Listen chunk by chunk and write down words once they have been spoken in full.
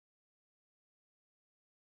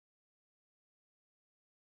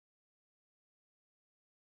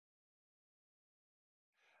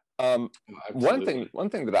Absolutely. One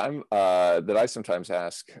thing that that I sometimes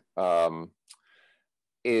ask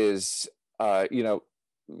is,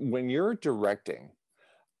 when you're directing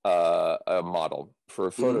a model for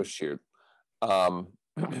a photo shoot, when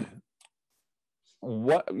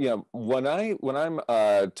I'm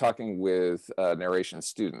talking with narration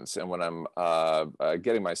students, and when I'm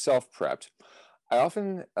getting myself prepped, I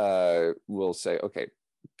often will say, okay,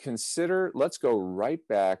 let's go right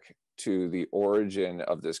back to the origin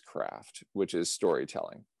of this craft, which is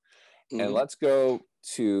storytelling. And let's go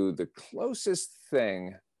to the closest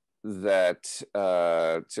thing that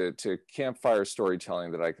to campfire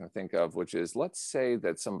storytelling that I can think of, which is, let's say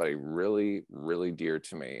that somebody really, really dear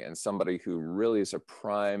to me, and somebody who really is a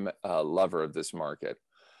prime lover of this market.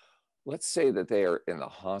 Let's say that they are in the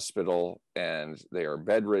hospital and they are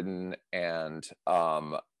bedridden, and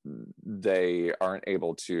they aren't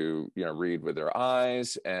able to, read with their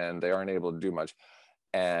eyes, and they aren't able to do much.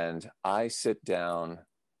 And I sit down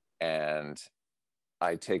and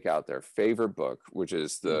I take out their favorite book, which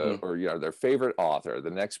is their favorite author, the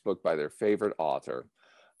next book by their favorite author,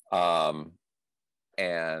 and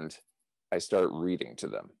I start reading to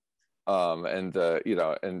them. And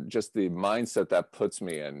just the mindset that puts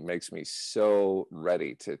me in makes me so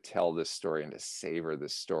ready to tell this story and to savor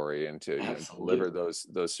this story and to deliver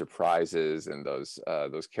those surprises and those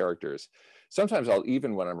characters. Sometimes I'll,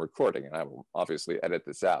 even when I'm recording, and I will obviously edit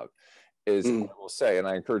this out, I will say, and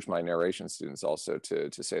I encourage my narration students also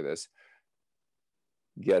to say this: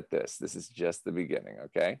 get this. This is just the beginning.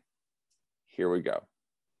 Okay, here we go.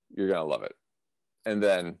 You're gonna love it, and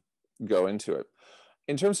then go into it.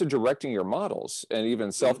 In terms of directing your models, and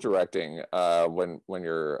even self-directing when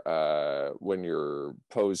you're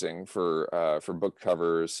posing for book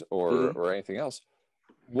covers or anything else,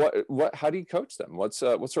 how do you coach them? What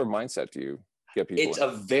sort of mindset do you get people? It's a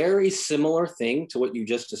very similar thing to what you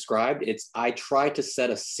just described. I try to set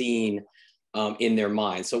a scene in their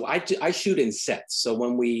mind. So I shoot in sets. So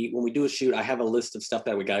when we do a shoot, I have a list of stuff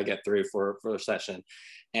that we got to get through for a session.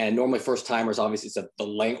 And normally first timers, obviously it's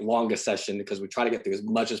the longest session because we try to get through as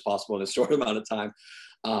much as possible in a short amount of time.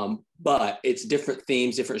 But it's different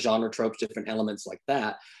themes, different genre tropes, different elements like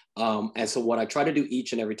that. And so what I try to do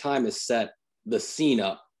each and every time is set the scene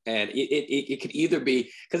up. And it could either be,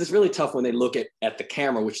 because it's really tough when they look at the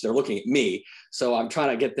camera, which they're looking at me. So I'm trying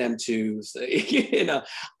to get them to,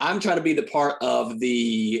 I'm trying to be the part of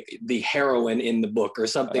the heroine in the book or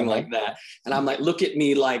something like that. And I'm like, look at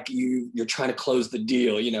me like you're trying to close the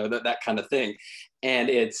deal, that kind of thing. And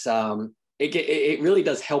it really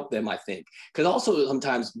does help them, I think, because also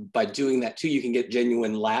sometimes by doing that too, you can get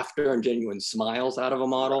genuine laughter and genuine smiles out of a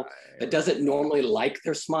model that doesn't normally like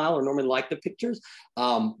their smile or normally like the pictures.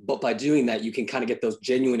 But by doing that, you can kind of get those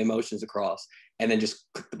genuine emotions across, and then just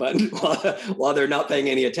click the button while they're not paying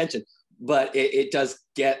any attention. But it does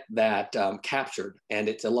get that captured, and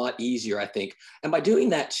it's a lot easier, I think. And by doing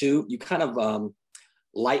that too, you kind of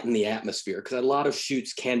lighten the atmosphere, because a lot of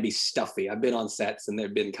shoots can be stuffy. I've been on sets and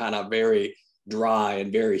they've been kind of very dry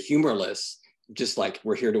and very humorless, just like,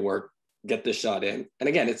 we're here to work, get this shot in. And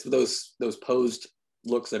again, it's those posed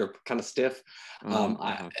looks that are kind of stiff.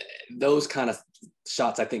 Those kind of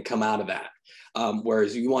shots, I think, come out of that.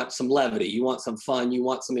 Whereas you want some levity, you want some fun, you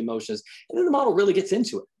want some emotions, and then the model really gets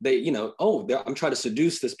into it. They, I'm trying to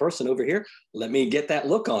seduce this person over here. Let me get that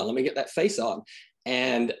look on. Let me get that face on.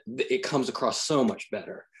 And it comes across so much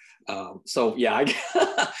better. So yeah,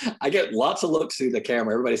 I get lots of looks through the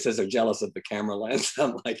camera. Everybody says they're jealous of the camera lens.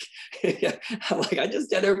 I'm like, I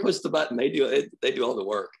just never push the button. They do all the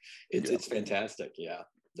work. It's fantastic. Yeah,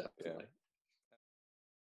 definitely.